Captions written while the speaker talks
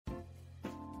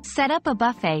Set up a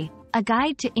buffet, a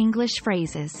guide to English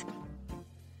phrases.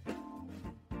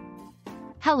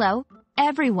 Hello,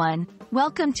 everyone.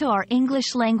 Welcome to our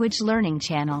English language learning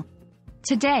channel.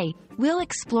 Today, we'll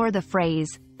explore the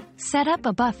phrase, set up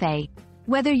a buffet.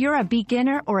 Whether you're a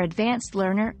beginner or advanced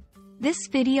learner, this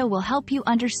video will help you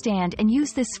understand and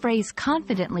use this phrase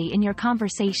confidently in your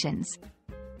conversations.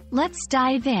 Let's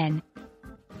dive in.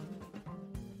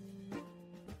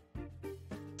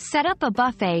 Set up a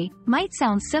buffet might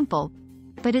sound simple,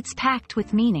 but it's packed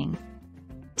with meaning.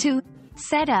 To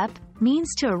set up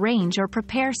means to arrange or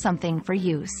prepare something for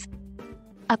use.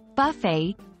 A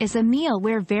buffet is a meal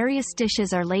where various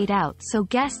dishes are laid out so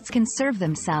guests can serve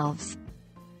themselves.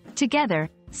 Together,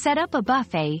 set up a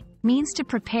buffet means to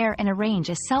prepare and arrange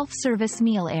a self-service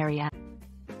meal area.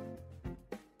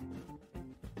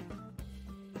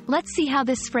 Let's see how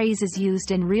this phrase is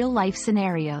used in real-life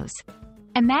scenarios.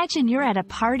 Imagine you're at a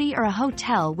party or a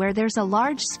hotel where there's a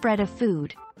large spread of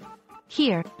food.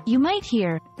 Here, you might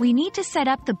hear, "We need to set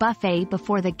up the buffet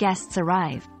before the guests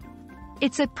arrive."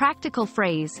 It's a practical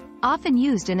phrase, often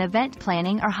used in event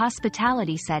planning or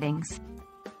hospitality settings.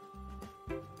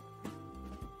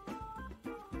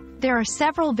 There are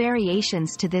several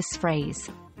variations to this phrase.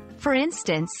 For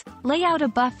instance, lay out a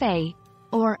buffet,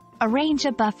 or arrange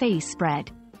a buffet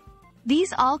spread.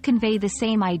 These all convey the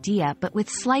same idea but with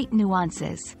slight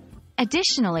nuances.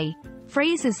 Additionally,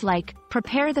 phrases like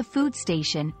prepare the food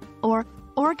station or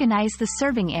organize the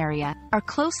serving area are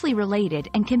closely related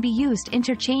and can be used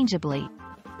interchangeably.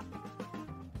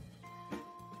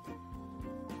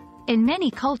 In many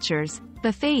cultures,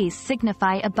 buffets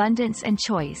signify abundance and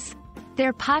choice.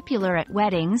 They're popular at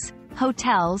weddings,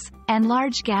 hotels, and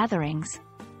large gatherings.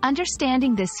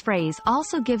 Understanding this phrase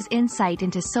also gives insight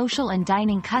into social and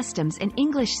dining customs in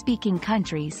English-speaking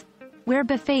countries, where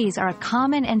buffets are a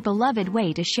common and beloved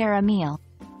way to share a meal.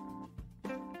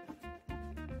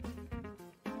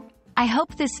 I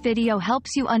hope this video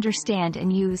helps you understand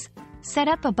and use set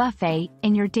up a buffet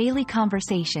in your daily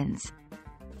conversations.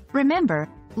 Remember,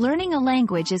 learning a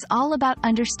language is all about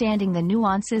understanding the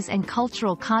nuances and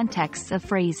cultural contexts of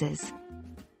phrases.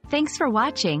 Thanks for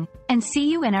watching, and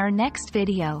see you in our next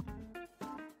video.